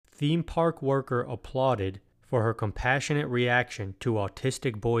Theme park worker applauded for her compassionate reaction to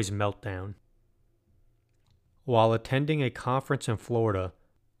autistic boy's meltdown. While attending a conference in Florida,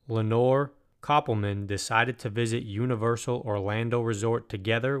 Lenore Koppelman decided to visit Universal Orlando Resort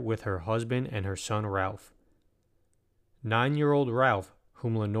together with her husband and her son Ralph. 9-year-old Ralph,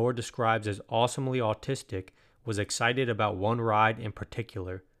 whom Lenore describes as awesomely autistic, was excited about one ride in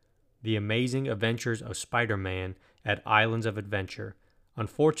particular, The Amazing Adventures of Spider-Man at Islands of Adventure.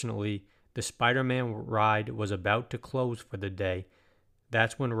 Unfortunately, the Spider-Man ride was about to close for the day.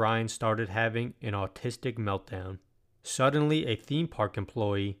 That's when Ryan started having an autistic meltdown. Suddenly, a theme park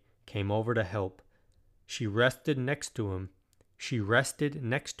employee came over to help. She rested next to him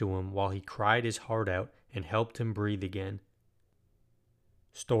while he cried his heart out and helped him breathe again.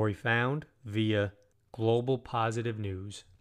 Story found via Global Positive News.